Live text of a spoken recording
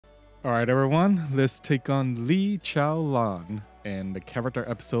Alright everyone, let's take on Li Chaolan in the character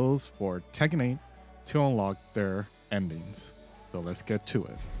episodes for Tekken 8 to unlock their endings. So let's get to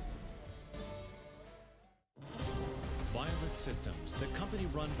it. Violet Systems, the company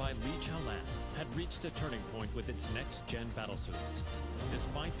run by Li Chaolan, had reached a turning point with its next-gen battlesuits.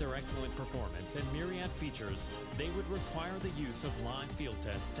 Despite their excellent performance and myriad features, they would require the use of live field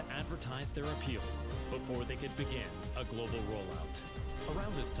tests to advertise their appeal before they could begin a global rollout.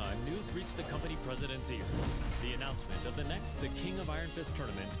 Around this time, news reached the company president's ears. The announcement of the next The King of Iron Fist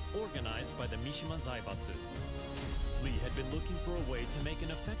tournament organized by the Mishima Zaibatsu. Lee had been looking for a way to make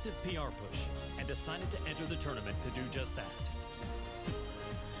an effective PR push and decided to enter the tournament to do just that.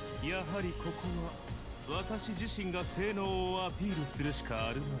 やはりここは私自身が性能をアピールするしか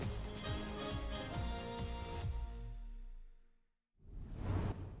あるまい。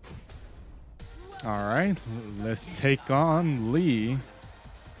Alright, let's take on Lee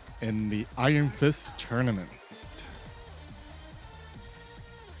in the Iron Fist tournament.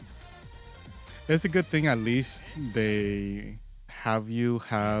 It's a good thing at least they have you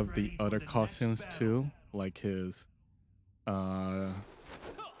have the other costumes too, like his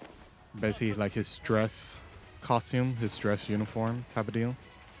basically like his dress costume, his dress uniform type of deal.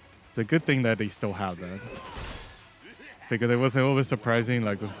 It's a good thing that they still have that. Because it was a little bit surprising,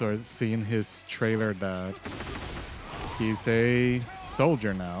 like sort of seeing his trailer that he's a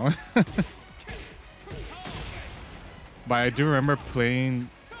soldier now. But I do remember playing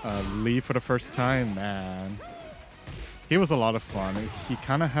Lee for the first time, man. He was a lot of fun. He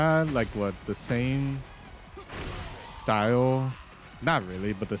kind of had like what, the same style, not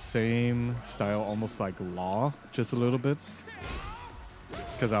really, but the same style, almost like Law, just a little bit.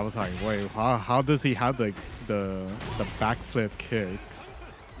 Because I was like, wait, how does he have the backflip kicks?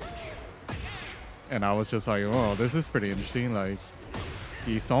 And I was just like, oh, this is pretty interesting. Like,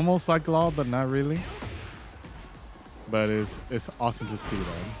 he's almost like Law, but not really. But it's awesome to see that.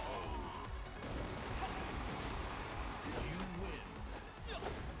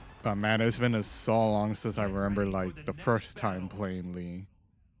 But man, it's been so long since I remember like the first time playing Lee.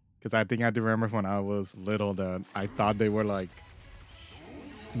 Because I think I do remember when I was little that I thought they were like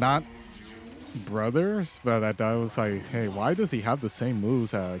not brothers, but I thought it was like, hey, why does he have the same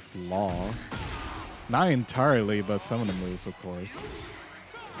moves as Law? Not entirely, but some of the moves, of course.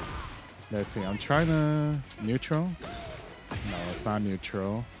 Let's see, I'm trying to neutral. No, it's not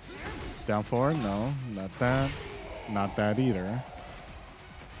neutral. Down forward? No, not that. Not that either.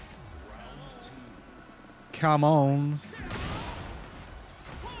 Come on.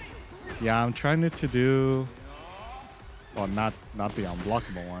 Yeah, I'm trying to do, well, not the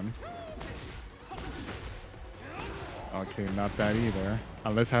unblockable one. Okay, not that either.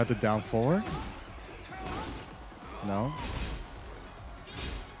 Unless I have to down forward. No.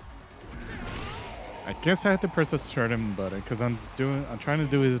 I guess I have to press a certain button because I'm trying to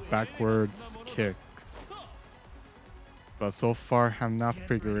do his backwards kicks. But so far I have not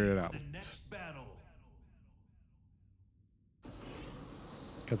figured it out.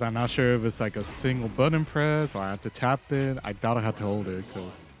 Because I'm not sure if it's like a single button press or I have to tap it. I doubt I have to hold it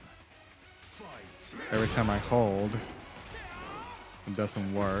because every time I hold, it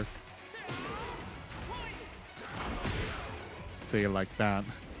doesn't work. Say it like that.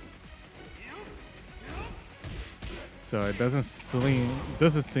 So it doesn't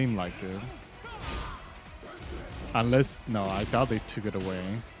seem like it. Unless, no, I thought they took it away.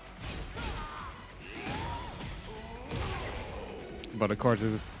 But of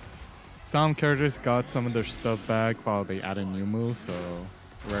course, some characters got some of their stuff back while they added new moves, so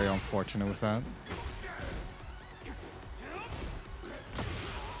very unfortunate with that.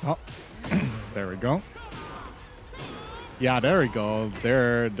 Oh, there we go. Yeah, there we go.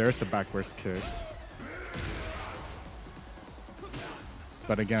 There's the backwards kick.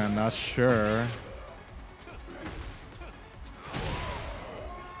 But again, I'm not sure.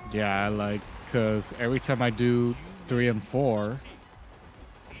 Yeah, like, because every time I do 3 and 4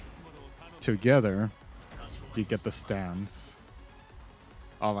 together, you get the stance.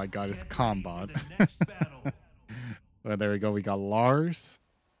 Oh my god, it's combat. Well, there we go. We got Lars.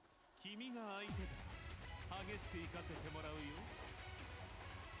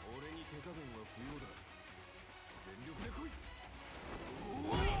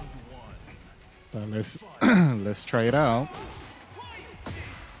 But let's try it out.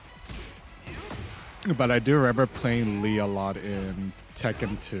 But I do remember playing Lee a lot in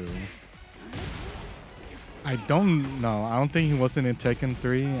Tekken 2. I don't know. I don't think he wasn't in Tekken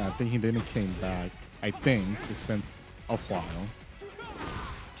 3. I think he didn't came back. I think it's been a while.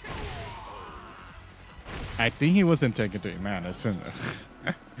 I think he was in Tekken 3. Man, that's been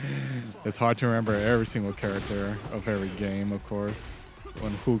It's hard to remember every single character of every game, of course,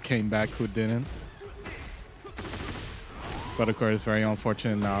 when who came back, who didn't. But of course, very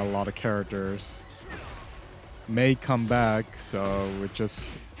unfortunate now, a lot of characters may come back, so we're just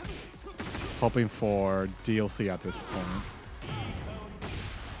hoping for DLC at this point.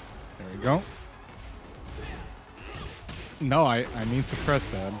 There we go. No, I need to press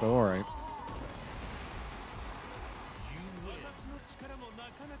that, but alright.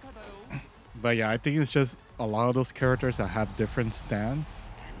 But yeah, I think it's just a lot of those characters that have different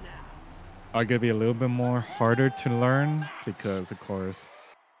stands are going to be a little bit more harder to learn because, of course,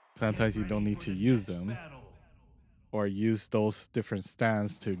 sometimes you don't need to use them or use those different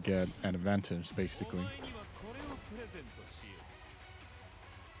stands to get an advantage, basically.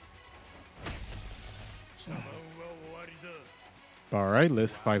 Alright,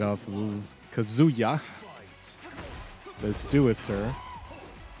 let's fight off Kazuya. Let's do it, sir.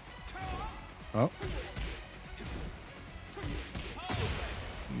 Oh.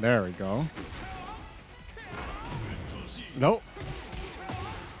 There we go. Nope.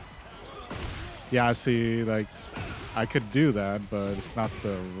 Yeah, see, like, I could do that, but it's not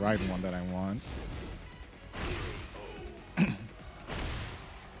the right one that I want.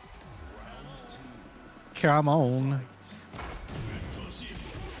 Come on.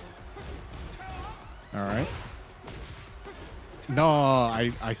 All right. No,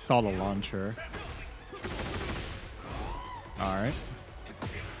 I saw the launcher. All right.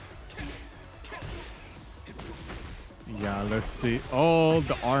 Yeah, let's see. Oh,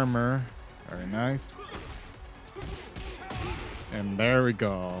 the armor. Very nice. And there we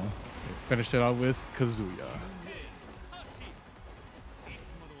go. We finished it out with Kazuya.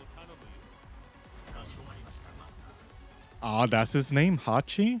 Oh, that's his name,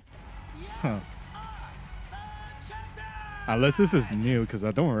 Hachi? Huh. Unless this is new, because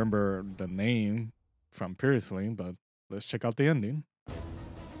I don't remember the name from previously, but let's check out the ending.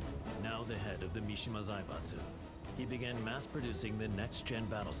 Now the head of the Mishima Zaibatsu, he began mass-producing the next-gen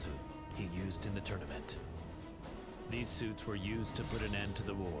battlesuit he used in the tournament. These suits were used to put an end to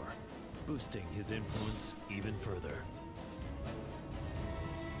the war, boosting his influence even further.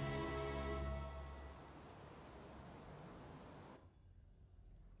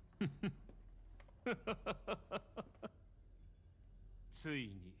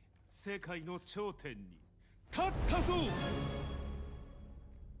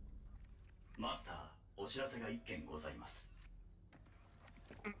 Master, お知らせが一件ございます。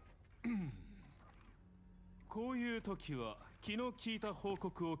こういう時は気の利いた報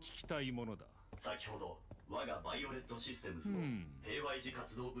告を聞きたいものだ。先ほど我がバイオレットシステムズの平和維持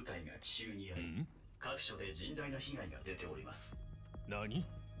活動部隊が奇襲に遭い、各所で甚大な被害が出ております。何？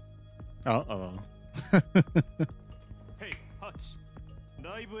 Uh-oh. ヘイ、ハチ。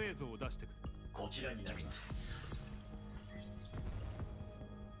ライブ映像を出してくれ。こちらになります。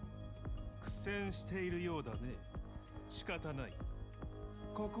苦戦しているようだね。仕方ない。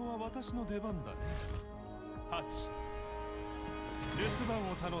ここは私の出番だね。ハチ。留守番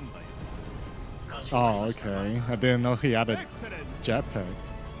を頼んだよ。Oh, okay. I didn't know he had a jetpack.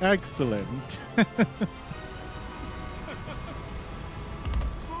 Excellent.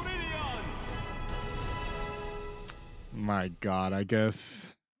 My God, I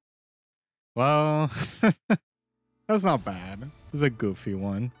guess. Well, that's not bad. It's a goofy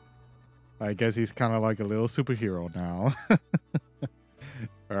one. I guess he's kind of like a little superhero now.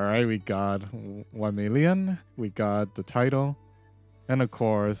 All right, we got 1 million. We got the title. And of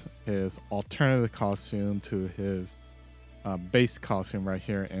course, his alternative costume to his base costume right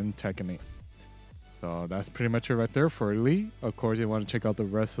here in Tekken 8. So that's pretty much it right there for Lee. Of course, you want to check out the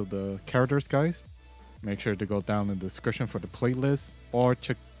rest of the characters, guys. Make sure to go down in the description for the playlist or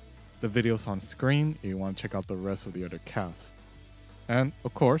check the videos on screen if you want to check out the rest of the other casts. And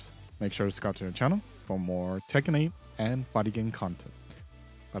of course, make sure to subscribe to the channel for more Tekken 8 and fighting game content.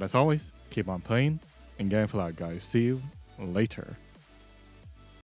 But as always, keep on playing and getting flat, guys. See you later.